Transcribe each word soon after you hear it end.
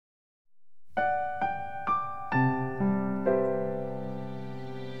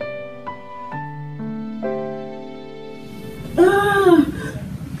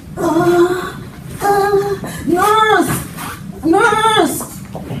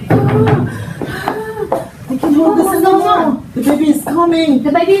I can hold this in the wall. The baby is coming.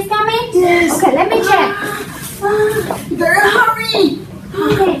 The baby is coming? Yes. Okay, let me check. You better hurry.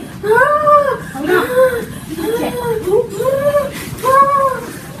 Okay. Hold on. Check.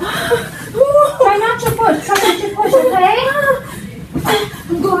 Try not to push. Try not to push, okay?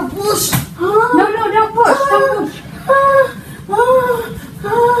 I'm gonna push. No, don't push. Don't push.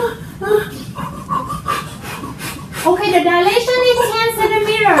 Okay, the dilation is 10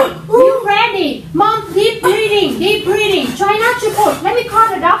 centimeters. You ready? Mom, deep breathing, deep breathing. Try not to push. Let me call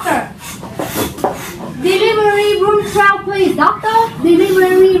the doctor. Delivery room 12, please. Doctor,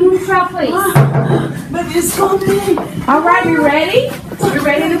 delivery room 12, please. Baby is coming. All right, you ready? You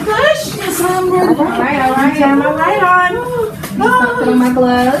ready to push? Yes, I'm ready. All right. Got my light on. Put on my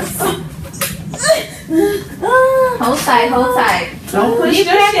gloves. Hold tight. Don't push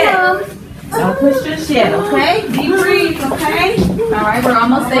just yet. Don't push just yet, okay? Deep breathe, okay? All right, we're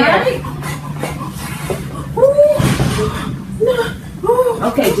almost there.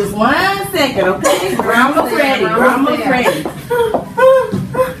 Okay, just 1 second, okay? We're almost ready. All right,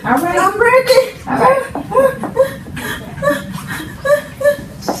 I'm ready. all right. 1,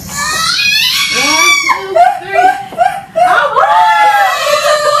 2, 3. All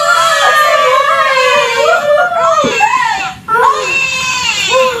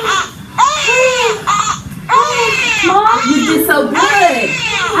Mom, you did so good.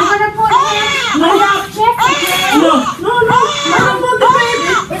 I'm gonna put him on your chest again. No. I don't want the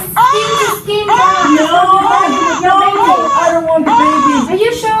baby. It's skin to skin. No. I don't want the baby. Are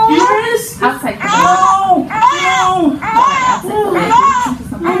you sure? Yes. I'll take it. No.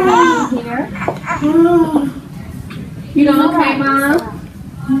 Here. You doing okay, Mom?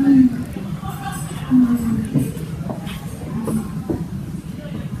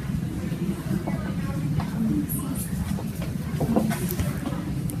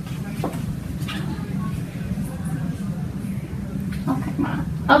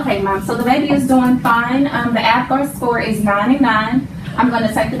 Okay, Mom. So the baby is doing fine. The APGAR score is 99. I'm going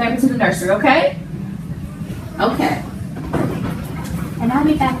to take the baby to the nursery, okay? Okay. And I'll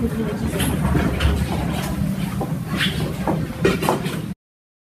be back with you in just a second.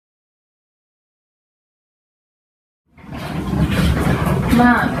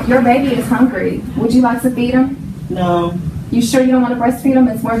 Mom, your baby is hungry. Would you like to feed him? No. You sure you don't want to breastfeed him?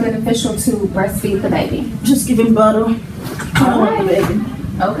 It's more beneficial to breastfeed the baby. Just give him butter. I don't want the baby.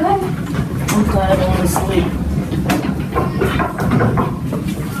 Okay. I'm tired. I want to sleep.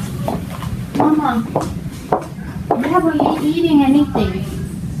 Mama, whenever you're eating anything,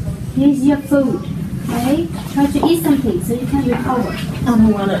 here's your food. Okay? Try to eat something so you can recover. I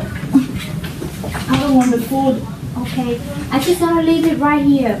don't want it. I don't want the food. Okay? I just gonna leave it right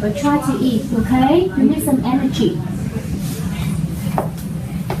here, but try to eat, okay? You need some energy.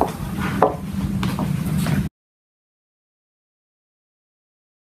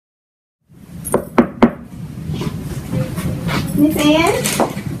 Miss Ann?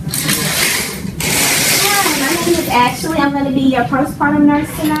 Hi, my name is Ashley. I'm going to be your postpartum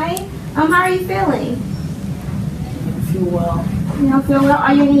nurse tonight. How are you feeling? I feel well. You don't feel well?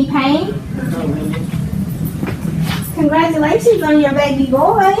 Are you in any pain? Not really. Congratulations on your baby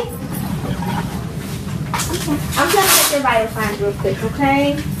boy. Okay. I'm going to take your vital signs real quick,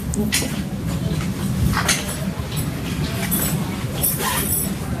 okay?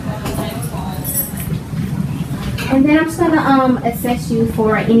 And then I'm just going to assess you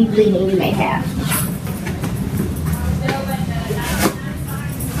for any bleeding you may have.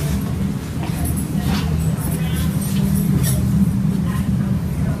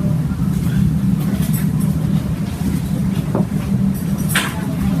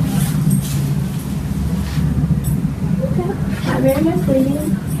 Okay, not very much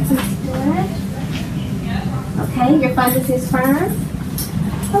bleeding. Okay, your fundus is firm.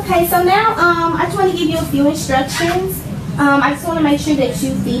 Okay, so now I just want to give you a few instructions. I just want to make sure that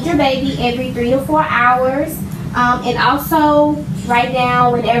you feed your baby every 3 to 4 hours. And also write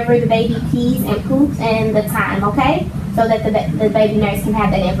down whenever the baby pees and poops and the time, okay? So that the baby nurse can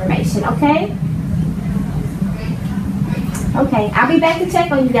have that information, okay? Okay, I'll be back to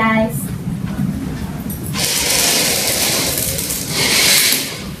check on you guys.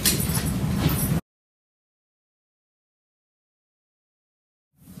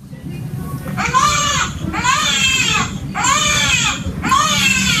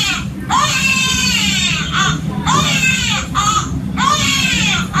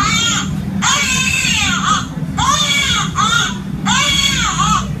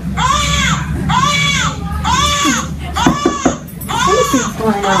 What's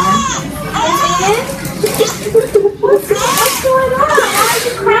going on?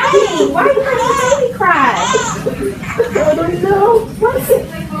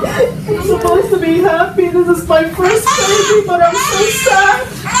 my first baby, but I'm so sad.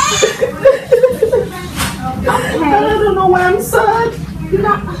 Okay. I don't know why I'm sad. You're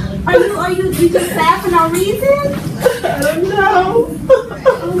not, are you just sad for no reason? I don't know.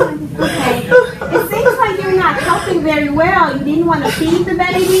 Okay. It seems like you're not coping very well. You didn't want to feed the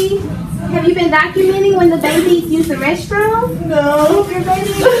baby. Have you been documenting when the babies use the restroom? No. Your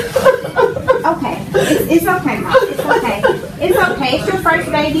baby? Okay. It's okay, Mom. It's okay. It's okay. It's your first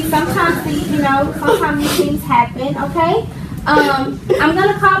baby. Sometimes sometimes these things happen, okay? I'm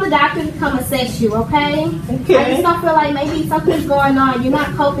gonna call the doctor to come assess you, okay? Okay. I just don't feel like maybe something's going on. You're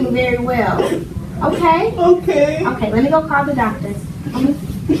not coping very well. Okay? Okay. Okay, let me go call the doctor.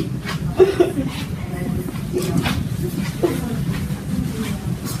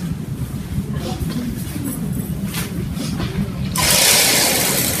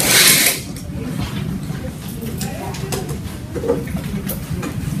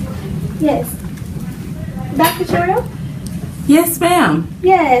 Yes. Dr. Cheryl? Yes, ma'am.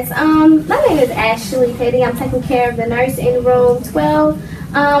 Yes, my name is Ashley Petty. I'm taking care of the nurse in room 12.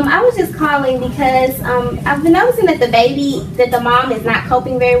 I was just calling because I've been noticing that the mom is not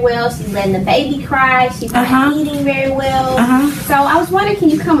coping very well. She's letting the baby cry. She's not eating very well. So I was wondering, can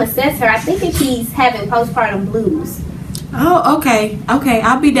you come assess her? I think that she's having postpartum blues. Oh, okay. Okay,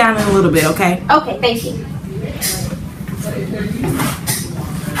 I'll be down in a little bit, okay? Okay, thank you.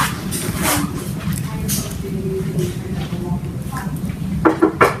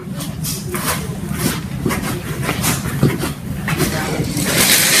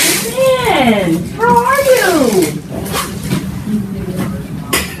 How are you?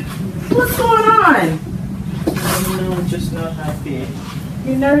 What's going on? I'm just not happy.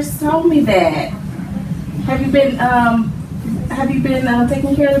 Your nurse told me that. Have you been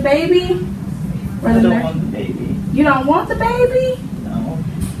taking care of the baby? I don't want the baby. You don't want the baby? No.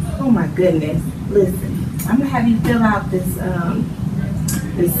 Oh my goodness. Listen, I'm gonna have you fill out this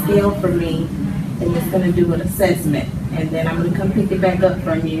scale for me, and it's gonna do an assessment, and then I'm gonna come pick it back up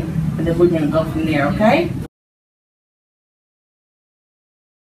from you, and then we're gonna go from there, okay?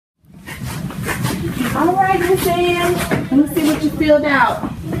 All right, Miss Ann. Let me see what you filled out.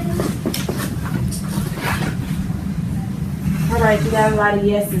 All right, you got a lot of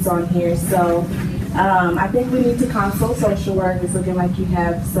yeses on here, so I think we need to consult social work. It's looking like you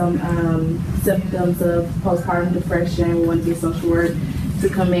have some symptoms of postpartum depression. We want to get social work to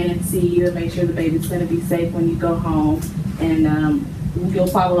come in and see you and make sure the baby's going to be safe when you go home. And you'll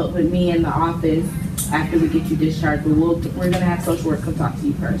follow up with me in the office after we get you discharged. But we're going to have social work come talk to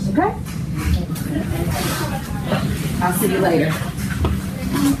you first, okay? I'll see you later.